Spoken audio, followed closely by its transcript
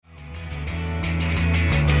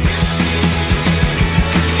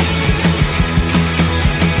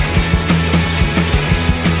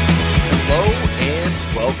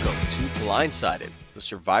Blindsided, the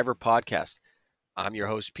Survivor podcast. I'm your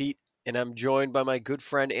host, Pete, and I'm joined by my good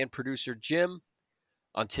friend and producer, Jim.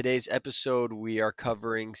 On today's episode, we are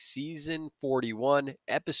covering season 41,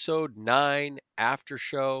 episode 9, after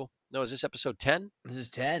show. No, is this episode 10? This is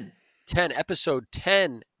 10. 10, episode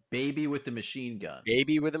 10. Baby with the machine gun.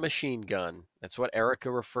 Baby with a machine gun. That's what Erica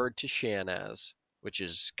referred to Shan as, which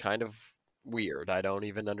is kind of weird. I don't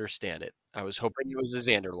even understand it. I was hoping it was a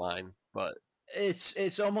Xander line, but...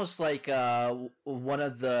 It's almost like one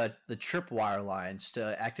of the tripwire lines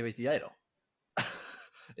to activate the idol.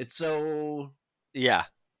 It's so... Yeah,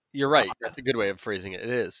 you're right. That's a good way of phrasing it. It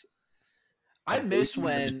is. I miss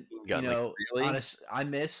when, gun. Really? honest. I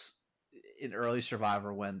miss in early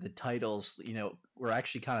Survivor when the titles, were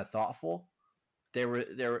actually kind of thoughtful.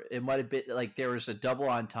 It might have been like there was a double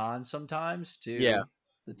entendre sometimes to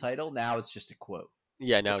the title. Now it's just a quote.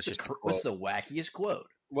 Yeah, now it's just a quote. What's the wackiest quote?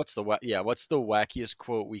 What's the wackiest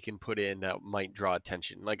quote we can put in that might draw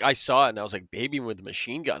attention? Like I saw it and I was like, baby with the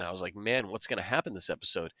machine gun. I was like, man, what's going to happen this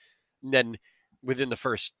episode? And then within the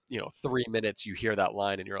first, 3 minutes, you hear that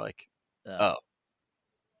line and you're like, oh.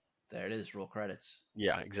 There it is. Roll credits.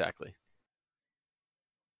 Yeah, exactly.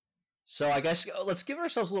 So I guess let's give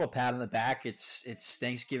ourselves a little pat on the back. It's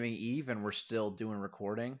Thanksgiving Eve and we're still doing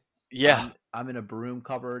recording. Yeah. I'm in a broom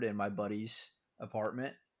cupboard in my buddy's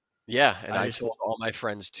apartment. Yeah, and I told all my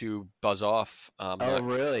friends to buzz off.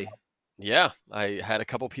 Really? Yeah, I had a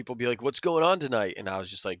couple people be like, what's going on tonight? And I was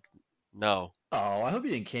just like, no. Oh, I hope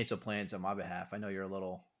you didn't cancel plans on my behalf. I know you're a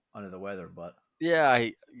little under the weather, but...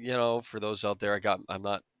 Yeah, for those out there, I'm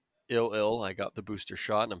not ill. I got the booster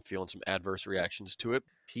shot, and I'm feeling some adverse reactions to it.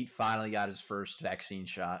 Pete finally got his first vaccine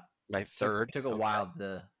shot. My third. Took a while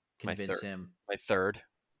to convince him. My third.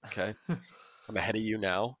 Okay. I'm ahead of you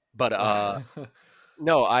now. But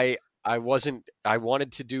no, I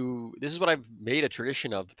wanted to do, this is what I've made a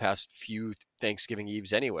tradition of the past few Thanksgiving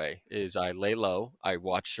Eves anyway, is I lay low, I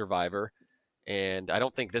watch Survivor, and I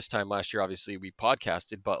don't think this time last year, obviously, we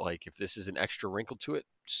podcasted, but like if this is an extra wrinkle to it,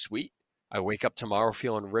 sweet. I wake up tomorrow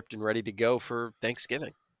feeling ripped and ready to go for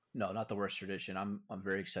Thanksgiving. No, not the worst tradition. I'm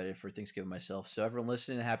very excited for Thanksgiving myself. So everyone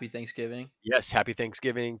listening, happy Thanksgiving. Yes, happy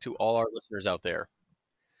Thanksgiving to all our listeners out there.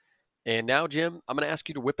 And now, Jim, I'm going to ask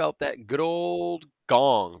you to whip out that good old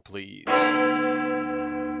gong, please.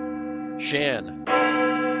 Shan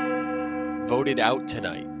voted out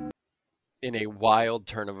tonight in a wild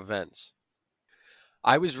turn of events.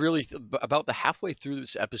 I was really, about the halfway through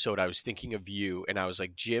this episode, I was thinking of you, and I was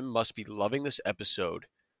like, Jim must be loving this episode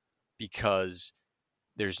because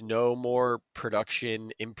there's no more production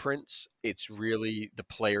imprints. It's really the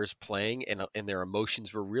players playing, and their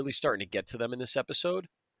emotions were really starting to get to them in this episode.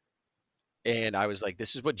 And I was like,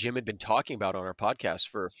 this is what Jim had been talking about on our podcast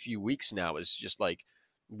for a few weeks now, is just like,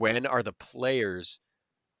 when are the players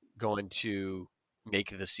going to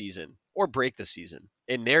make the season or break the season?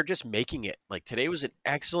 And they're just making it. Like today was an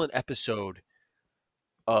excellent episode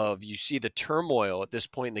of, you see the turmoil at this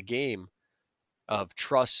point in the game of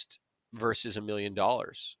trust versus $1 million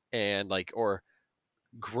and like, or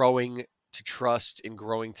growing to trust and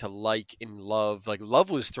growing to like and love. Like love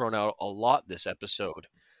was thrown out a lot this episode.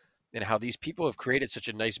 And how these people have created such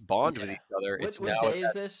a nice bond with each other. What day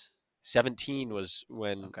is this? 17 was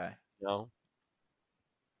when, okay.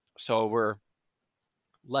 So we're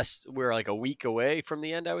like a week away from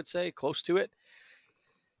the end, I would say, close to it.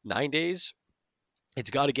 9 days. It's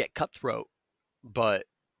got to get cutthroat, but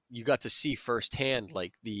you got to see firsthand,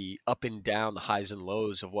 like the up and down, the highs and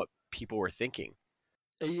lows of what people were thinking.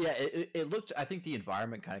 Yeah, it looked, I think the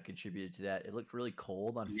environment kind of contributed to that. It looked really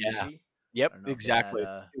cold on Fiji. Yep, exactly.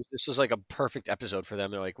 This was like a perfect episode for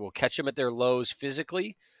them. They're like, we'll catch them at their lows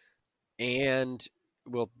physically, and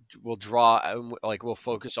we'll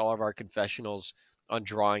focus all of our confessionals on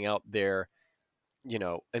drawing out their,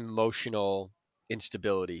 emotional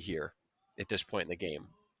instability here at this point in the game.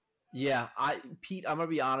 Yeah, Pete, I'm gonna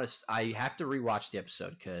be honest. I have to rewatch the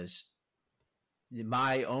episode because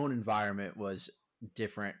my own environment was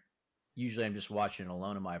different. Usually, I'm just watching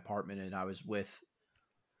alone in my apartment, and I was with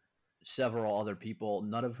several other people,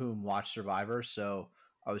 none of whom watch Survivor, so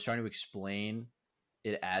I was trying to explain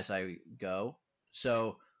it as I go.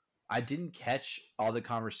 So I didn't catch all the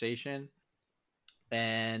conversation,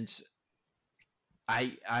 and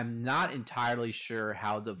I'm not entirely sure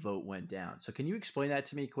how the vote went down. So can you explain that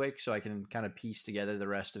to me quick so I can kind of piece together the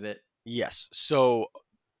rest of it? Yes. So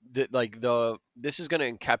this is going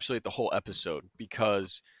to encapsulate the whole episode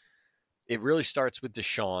because it really starts with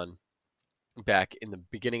Deshaun. Back in the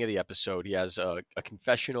beginning of the episode, he has a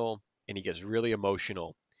confessional and he gets really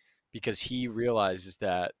emotional because he realizes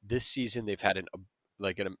that this season they've had a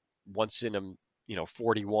once in a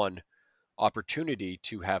 41 opportunity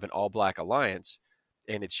to have an all-black alliance,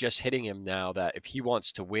 and it's just hitting him now that if he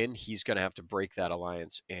wants to win, he's going to have to break that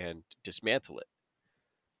alliance and dismantle it.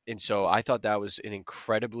 And so I thought that was an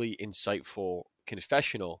incredibly insightful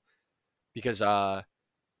confessional because,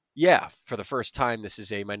 yeah, for the first time, this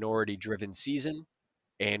is a minority-driven season,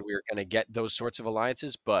 and we're going to get those sorts of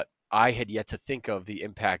alliances. But I had yet to think of the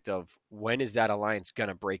impact of when is that alliance going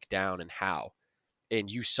to break down and how. And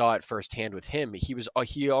you saw it firsthand with him.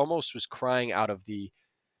 He almost was crying out of the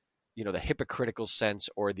the hypocritical sense,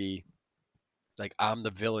 or the like I'm the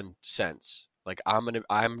villain sense. Like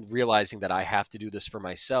I'm realizing that I have to do this for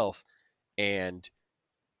myself, and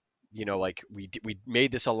like we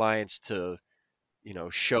made this alliance to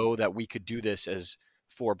show that we could do this as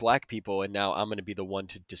for black people, and now I'm going to be the one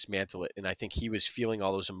to dismantle it. And I think he was feeling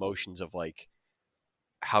all those emotions of like,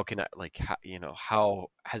 how can I, like, how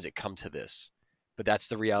has it come to this? But that's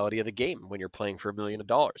the reality of the game when you're playing for $1 million.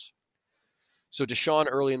 So Deshaun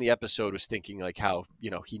early in the episode was thinking like how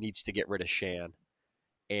he needs to get rid of Shan,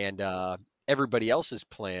 and everybody else's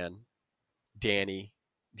plan,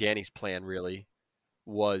 Danny's plan really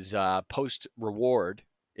was post reward.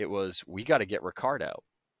 It was, we got to get Ricard out.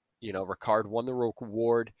 Ricard won the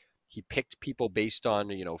reward. He picked people based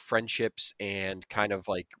on friendships and kind of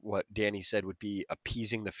like what Danny said would be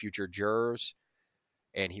appeasing the future jurors.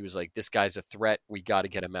 And he was like, this guy's a threat. We got to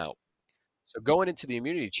get him out. So going into the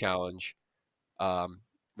immunity challenge,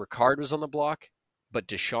 Ricard was on the block, but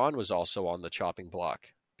Deshaun was also on the chopping block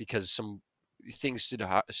because some things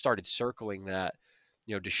started circling that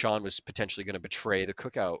Deshaun was potentially going to betray the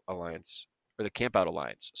Cookout Alliance or the Campout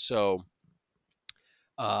Alliance. So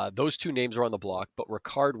those two names are on the block, but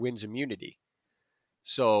Ricard wins immunity.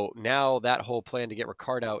 So now that whole plan to get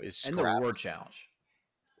Ricard out is scrapped. And the reward challenge.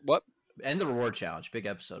 What? And the reward challenge. Big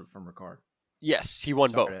episode from Ricard. Yes, he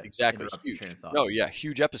won both. Exactly. Huge. No, yeah,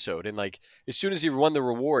 huge episode. And like as soon as he won the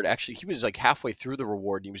reward, actually he was like halfway through the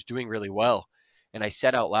reward and he was doing really well. And I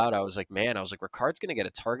said out loud, I was like, Ricard's going to get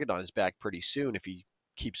a target on his back pretty soon if he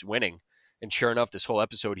keeps winning. And sure enough, this whole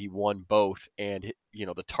episode he won both, and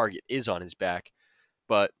the target is on his back.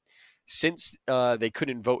 But since they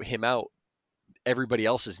couldn't vote him out, everybody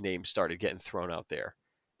else's name started getting thrown out there.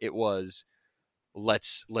 It was,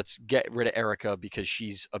 let's get rid of Erica because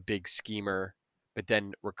she's a big schemer. But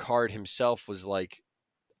then Ricard himself was like,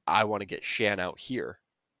 I want to get Shan out here,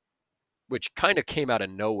 which kind of came out of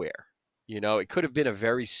nowhere. It could have been a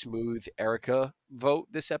very smooth Erica vote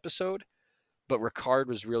this episode, but Ricard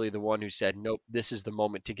was really the one who said, nope, this is the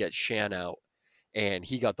moment to get Shan out. And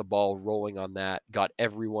he got the ball rolling on that, got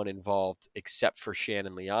everyone involved except for Shan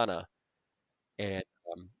and Liana. And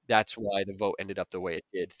that's why the vote ended up the way it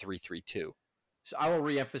did, 3-3-2. So I will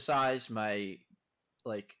reemphasize my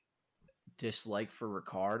dislike for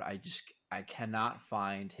Ricard. I cannot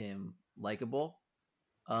find him likable.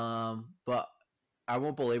 But I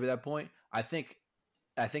won't belabor that point. I think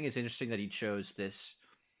it's interesting that he chose this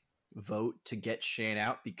vote to get Shan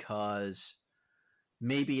out because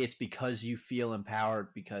maybe it's because you feel empowered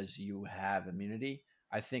because you have immunity.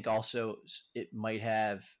 I think also it might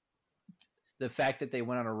have the fact that they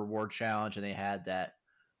went on a reward challenge and they had that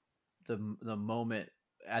the moment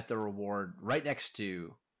at the reward right next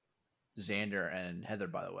to Xander and Heather,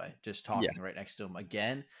 by the way, just talking right next to him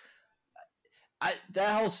again.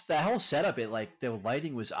 That whole setup, it like the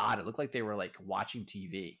lighting was odd. It looked like they were like watching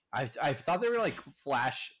TV. I thought they were like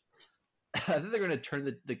flash. I think they're going to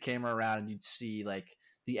turn the camera around and you'd see like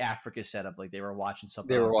the Africa setup, like they were watching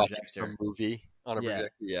something. They were watching a movie on a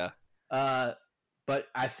projector. Yeah. But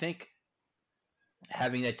I think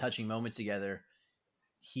having that touching moment together,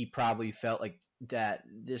 he probably felt like that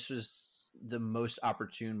this was the most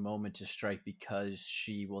opportune moment to strike because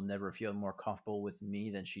she will never feel more comfortable with me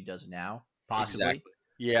than she does now. Possibly. Exactly.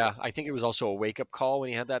 Yeah, I think it was also a wake-up call when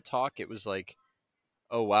he had that talk. It was like,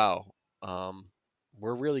 oh, wow,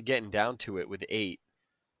 we're really getting down to it with 8.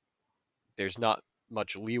 There's not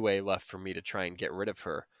much leeway left for me to try and get rid of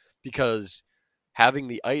her. Because having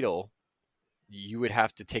the idol, you would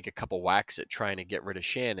have to take a couple whacks at trying to get rid of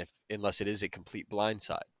Shan unless it is a complete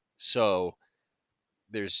blindside. So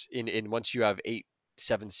there's once you have 8,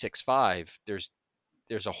 7, 6, 5, there's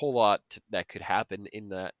a whole lot that could happen in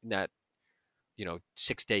that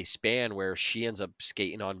 6-day span where she ends up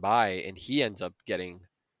skating on by and he ends up getting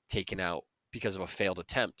taken out because of a failed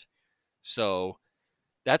attempt. So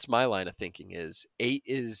that's my line of thinking is 8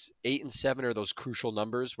 and 7 are those crucial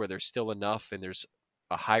numbers where there's still enough and there's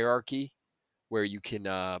a hierarchy where you can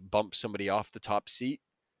bump somebody off the top seat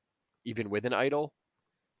even with an idol.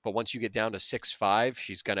 But once you get down to 6, 5,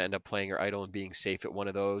 she's going to end up playing her idol and being safe at one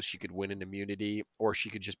of those. She could win an immunity, or she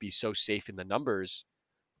could just be so safe in the numbers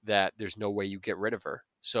that there's no way you get rid of her.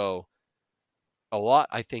 So a lot,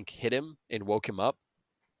 I think, hit him and woke him up.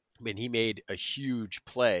 I mean, he made a huge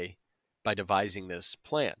play by devising this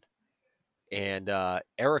plan. And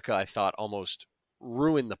Erica, I thought, almost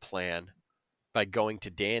ruined the plan by going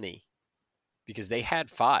to Danny because they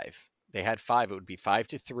had five. They had five. It would be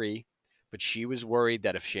 5-3. But she was worried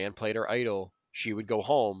that if Shan played her idol, she would go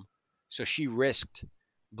home. So she risked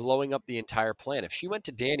blowing up the entire plan. If she went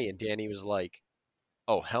to Danny and Danny was like,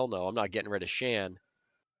 oh, hell no, I'm not getting rid of Shan.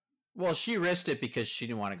 Well, she risked it because she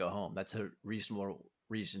didn't want to go home. That's a reasonable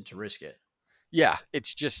reason to risk it. Yeah,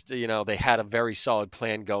 it's just, they had a very solid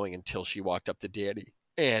plan going until she walked up to Danny.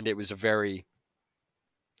 And it was a very,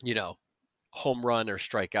 home run or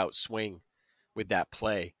strikeout swing with that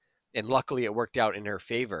play. And luckily it worked out in her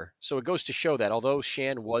favor. So it goes to show that although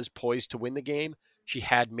Shan was poised to win the game, she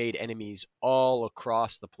had made enemies all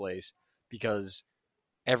across the place because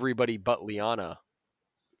everybody but Liana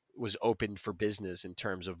was open for business in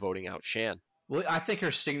terms of voting out Shan. Well, I think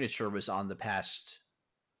her signature was on the past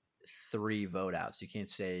 3 vote outs. You can't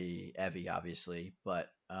say Evie, obviously, but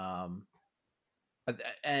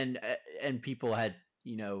and people had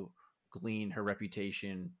gleaned her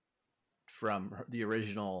reputation from the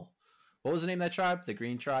original. What was the name of that tribe? The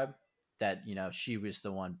Green Tribe. That she was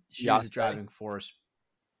the one. She was the driving force.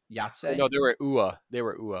 Yahtzee? No, they were Ua. They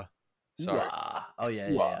were Ua. Sorry. Ua. Oh yeah.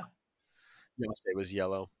 Yahtzee was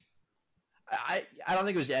yellow. I don't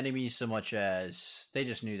think it was enemies so much as they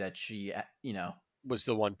just knew that she was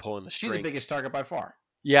the one pulling the string. She's the biggest target by far.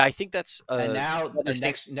 Yeah, I think that's and now the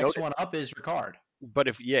next one up is Ricard. But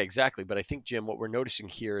exactly. But I think, Jim, what we're noticing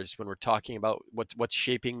here is when we're talking about what's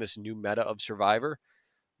shaping this new meta of Survivor,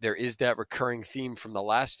 there is that recurring theme from the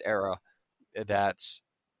last era that's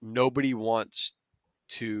nobody wants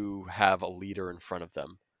to have a leader in front of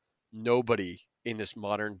them. Nobody in this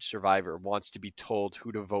modern Survivor wants to be told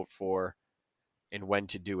who to vote for and when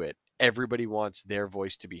to do it. Everybody wants their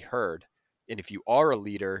voice to be heard. And if you are a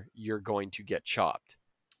leader, you're going to get chopped.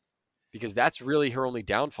 Because that's really her only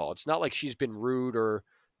downfall. It's not like she's been rude or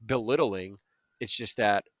belittling. It's just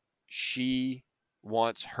that she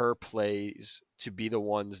wants her plays to be the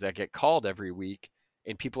ones that get called every week,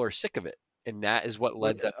 and people are sick of it. And that is what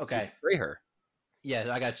led them to betray her.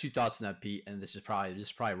 Yeah, I got 2 thoughts on that, Pete, and this probably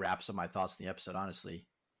wraps up my thoughts in the episode, honestly.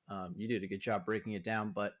 You did a good job breaking it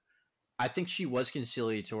down, but I think she was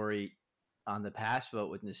conciliatory on the past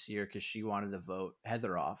vote with Naseer because she wanted to vote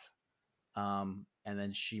Heather off. And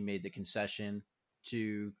then she made the concession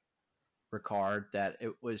to Ricard that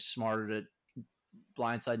it was smarter to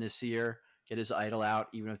blindside Naseer, get his idol out,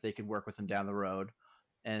 even if they could work with him down the road.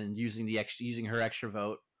 And using her extra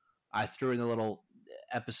vote, I threw in a little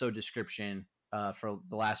episode description for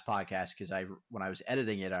the last podcast because when I was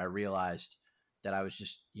editing it, I realized that I was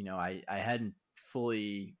just I hadn't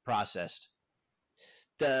fully processed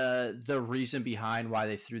the reason behind why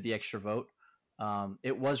they threw the extra vote.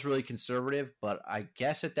 It was really conservative, but I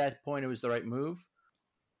guess at that point it was the right move.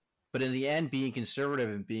 But in the end, being conservative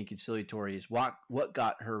and being conciliatory is what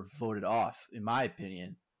got her voted off, in my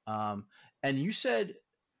opinion. And you said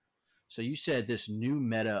this new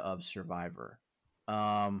meta of Survivor.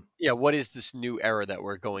 What is this new era that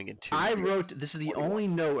we're going into? I wrote, this is the only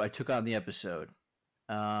note I took on the episode.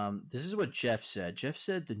 This is what Jeff said. Jeff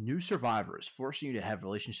said the new Survivor is forcing you to have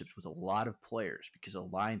relationships with a lot of players because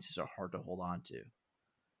alliances are hard to hold on to.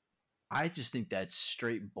 I just think that's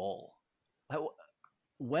straight bull.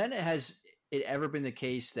 When has it ever been the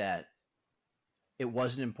case that it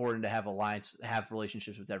wasn't important to have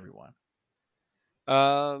relationships with everyone?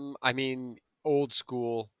 I mean, old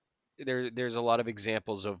school. There's a lot of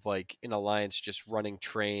examples of like an alliance just running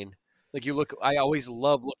train. Like I always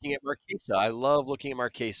love looking at Marquesa. I love looking at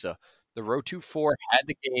Marquesa. The Rotu4 had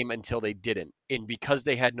the game until they didn't. And because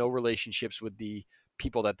they had no relationships with the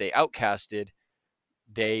people that they outcasted,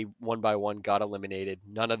 they one by one got eliminated.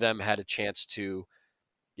 None of them had a chance to,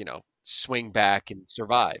 swing back and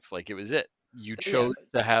survive. Like it was it. You chose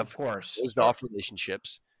to have closed off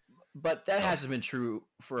relationships. But that hasn't been true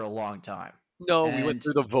for a long time. No, we went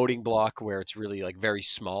through the voting block where it's really like very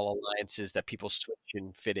small alliances that people switch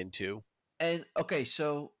and fit into. And okay,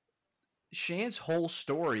 so Shan's whole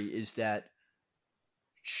story is that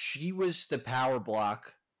she was the power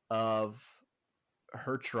block of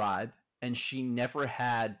her tribe, and she never really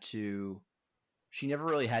had to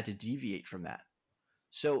deviate from that.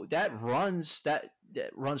 So that runs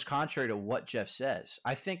contrary to what Jeff says.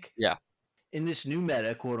 I think in this new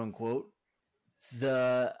meta, quote unquote,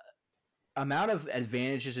 the amount of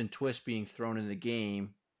advantages and twists being thrown in the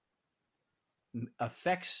game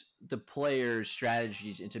affects the players'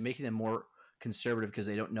 strategies into making them more conservative because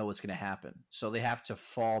they don't know what's going to happen. So they have to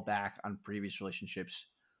fall back on previous relationships.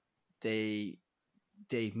 They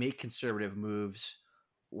make conservative moves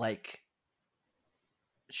like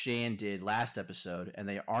Shan did last episode, and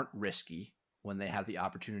they aren't risky when they have the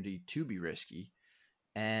opportunity to be risky.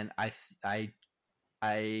 And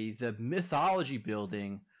the mythology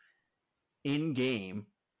building in game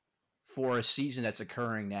for a season that's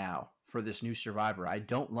occurring now for this new Survivor, I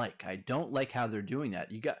don't like how they're doing that.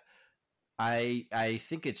 I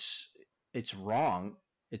think it's wrong.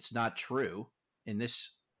 It's not true in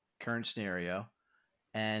this current scenario,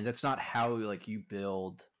 and that's not how like you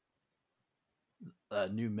build a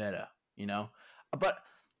new meta, you know. But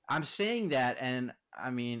I'm saying that, and I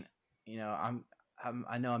mean, you know,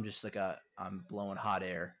 I know I'm just like I'm blowing hot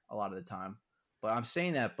air a lot of the time, but I'm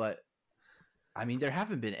saying that. But I mean, there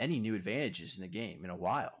haven't been any new advantages in the game in a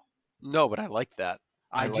while. No, but I like that.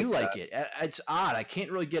 I do like it. It's odd. I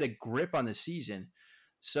can't really get a grip on the season.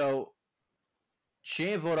 So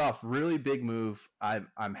Shane Vodoff, really big move.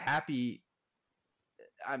 I'm happy.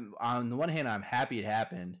 I'm on the one hand, I'm happy it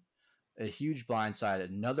happened. A huge blindside,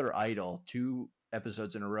 another idol, 2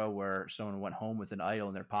 episodes in a row where someone went home with an idol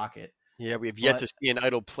in their pocket. Yeah, we have yet to see an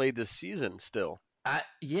idol play this season still.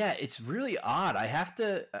 Yeah, it's really odd.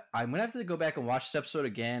 I'm gonna have to go back and watch this episode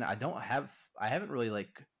again. I haven't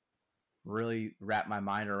really wrapped my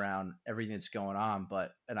mind around everything that's going on,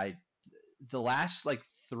 the last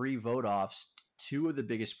 3 vote offs, 2 of the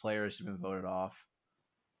biggest players have been voted off.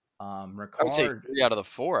 Ricard, I would say 3 out of the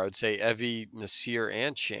 4. I would say Evie, Nasir,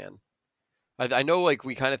 and Shan. I know,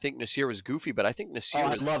 we kind of think Nasir was goofy, but I think Nasir.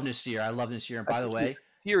 I love Nasir. And by the way,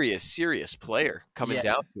 serious player coming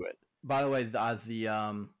down to it. By the way,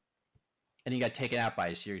 and he got taken out by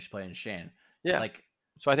a serious player in Shan. Yeah.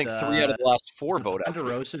 So I think 3 out of the last 4 vote out. The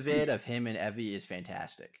Rosa vid of him and Evie is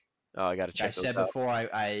fantastic. Oh, I got to check. I said before,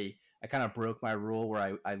 I kind of broke my rule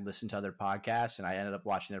where I listened to other podcasts and I ended up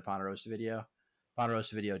watching their Ponderosa video.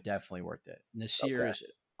 Ponderosa video definitely worth it. Nasir is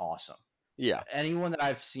awesome. Yeah. Anyone that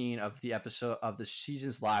I've seen of the episode of the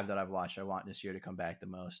seasons live that I've watched, I want Nasir to come back the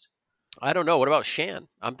most. I don't know. What about Shan?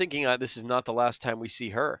 I'm thinking this is not the last time we see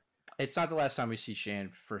her. It's not the last time we see Shan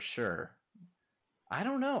for sure. I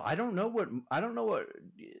don't know. I don't know what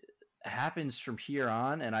happens from here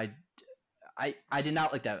on, and I did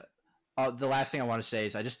not like that. The last thing I want to say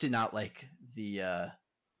is I just did not like the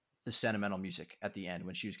sentimental music at the end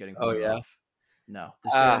when she was getting voted off. No, the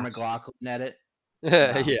Sarah McLachlan edit.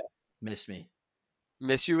 Yeah,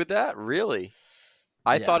 miss you with that. Really,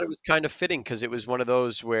 I thought it was kind of fitting because it was one of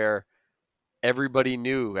those where everybody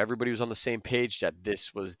was on the same page that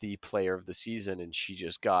this was the player of the season, and she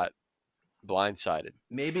just got blindsided.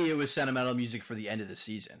 Maybe it was sentimental music for the end of the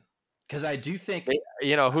season, because I do think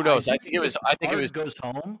who knows. I think it was goes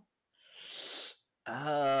home.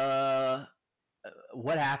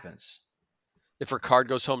 What happens if Ricard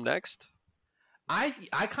goes home next? I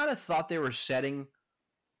kind of thought they were setting.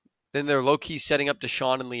 Then they're low key setting up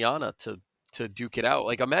Deshawn and Liana to duke it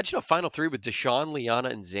out. Imagine a final 3 with Deshawn, Liana,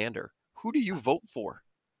 and Xander. Who do you vote for?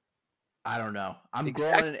 I don't know. I'm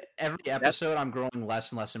growing every episode. I'm growing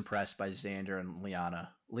less and less impressed by Xander and Liana.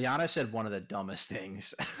 Liana said one of the dumbest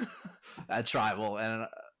things at Tribal, and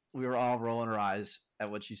we were all rolling our eyes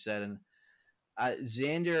at what she said. And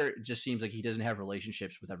Xander just seems like he doesn't have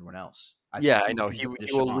relationships with everyone else. I know he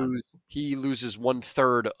will lose. He loses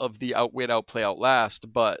 1/3 of the outwit, outplay,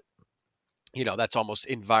 outlast, but that's almost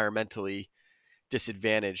environmentally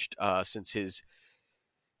disadvantaged since his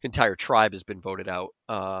entire tribe has been voted out.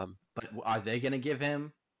 But are they going to give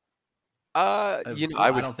him? I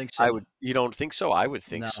don't think so. You don't think so? I would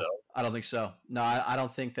think so. I don't think so. No, I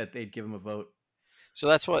don't think that they'd give him a vote. So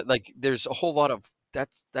that's what there's a whole lot of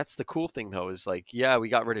that's the cool thing though is we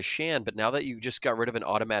got rid of Shan, but now that you just got rid of an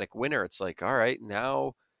automatic winner, it's all right,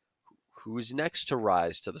 now who's next to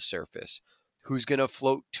rise to the surface? Who's going to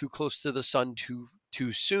float too close to the sun too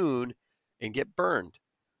soon and get burned?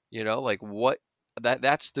 What?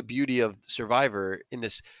 That's the beauty of Survivor in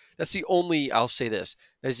this. That's the only, I'll say this,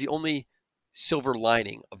 that's the only silver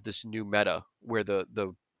lining of this new meta where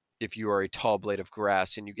if you are a tall blade of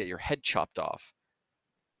grass and you get your head chopped off,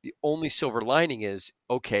 the only silver lining is,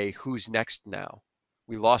 okay, who's next now?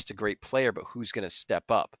 We lost a great player, but who's going to step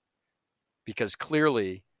up? Because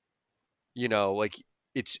clearly,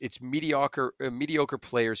 it's mediocre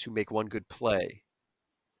players who make one good play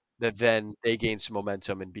that then they gain some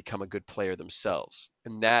momentum and become a good player themselves.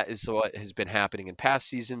 And that is what has been happening in past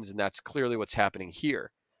seasons, and that's clearly what's happening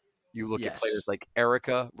here. You look at players like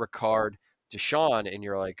Erica, Ricard, Deshawn, and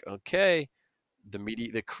you're like, okay,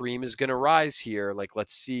 the cream is going to rise here.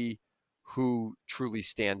 Let's see who truly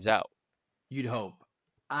stands out. You'd hope.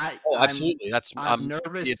 Absolutely. I'm I'm the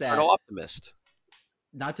nervous eternal that, optimist.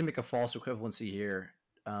 not to make a false equivalency here,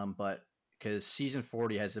 but because season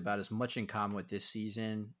 40 has about as much in common with this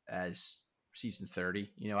season as season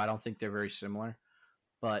 30. I don't think they're very similar.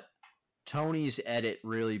 But Tony's edit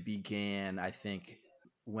really began, I think,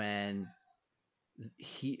 when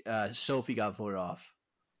Sophie got voted off.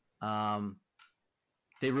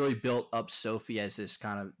 They really built up Sophie as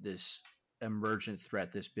this emergent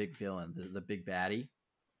threat, this big villain, the big baddie,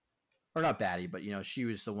 or not baddie, but she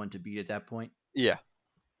was the one to beat at that point. Yeah.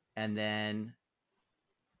 And then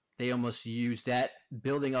they almost used that,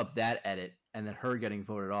 building up that edit, and then her getting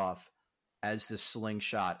voted off as the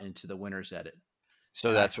slingshot into the winner's edit.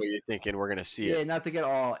 So that's what you're thinking. We're going to see it. Yeah, not to get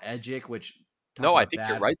all edgic, which... No, I think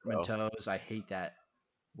you're right, though. Mentos, I hate that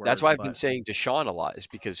word. That's why I've been saying Deshaun a lot, is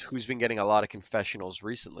because who's been getting a lot of confessionals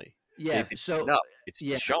recently? Yeah, so... No, it's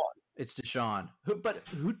Deshaun. It's Deshaun. But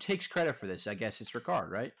who takes credit for this? I guess it's Ricard,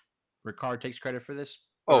 right? Ricard takes credit for this?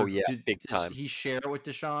 Oh, yeah, big time. Does he share it with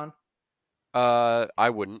Deshaun? I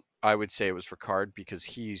wouldn't. I would say it was Ricard, because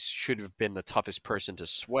he should have been the toughest person to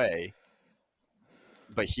sway,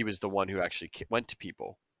 but he was the one who actually went to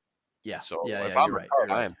people. Yeah. So if I'm right,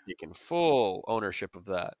 Ricard, I am taking full ownership of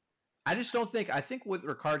that. I just don't think. I think what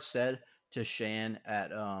Ricard said to Shan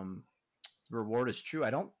at Reward is true.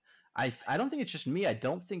 I don't think it's just me. I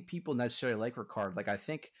don't think people necessarily like Ricard. Like, I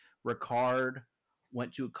think Ricard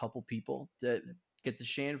went to a couple people to get the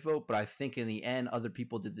Shan vote, but I think in the end, other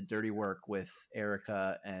people did the dirty work with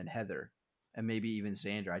Erica and Heather, and maybe even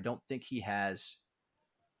Xander. I don't think he has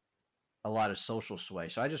a lot of social sway.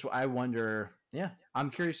 So I wonder. Yeah,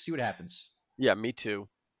 I'm curious to see what happens. Yeah, me too.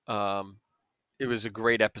 It was a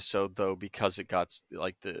great episode, though, because it got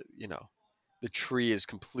like the tree is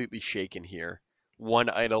completely shaken here. One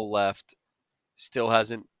idol left, still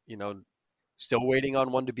hasn't, still waiting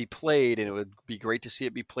on one to be played, and it would be great to see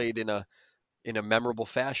it be played in a memorable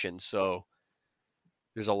fashion. So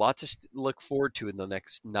there's a lot to look forward to in the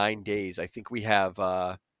next 9 days. I think we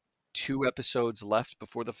have 2 episodes left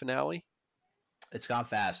before the finale. It's gone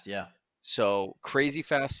fast, yeah. So crazy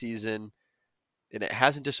fast season, and it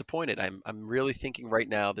hasn't disappointed. I'm really thinking right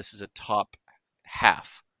now this is a top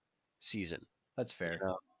half season. That's fair.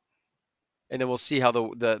 And then we'll see how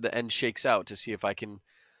the end shakes out to see if I can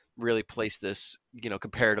really place this,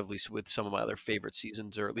 comparatively with some of my other favorite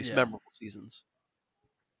seasons, or at least memorable seasons.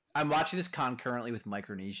 I'm watching this concurrently with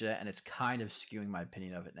Micronesia, and it's kind of skewing my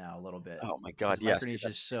opinion of it now a little bit. Oh my God, yes. Micronesia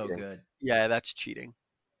is so good. Yeah, that's cheating.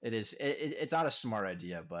 It is. It's not a smart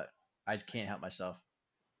idea, but I can't help myself.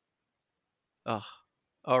 Oh,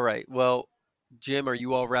 all right. Well, Jim, are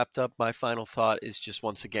you all wrapped up? My final thought is just,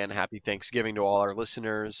 once again, happy Thanksgiving to all our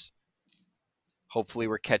listeners. Hopefully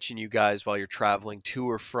we're catching you guys while you're traveling to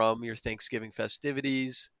or from your Thanksgiving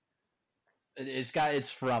festivities.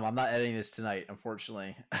 It's from. I'm not editing this tonight,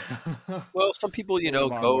 unfortunately. Well, some people,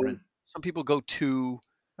 go. Some people go to.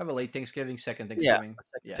 Have a late Thanksgiving, second Thanksgiving.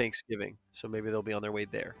 Yeah, Thanksgiving. So maybe they'll be on their way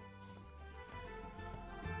there.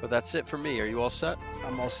 But that's it for me. Are you all set?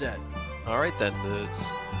 I'm all set. All right, then. The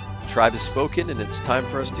tribe has spoken, and it's time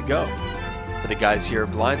for us to go. For the guys here at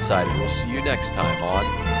Blindsided, we'll see you next time on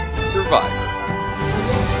Survivor.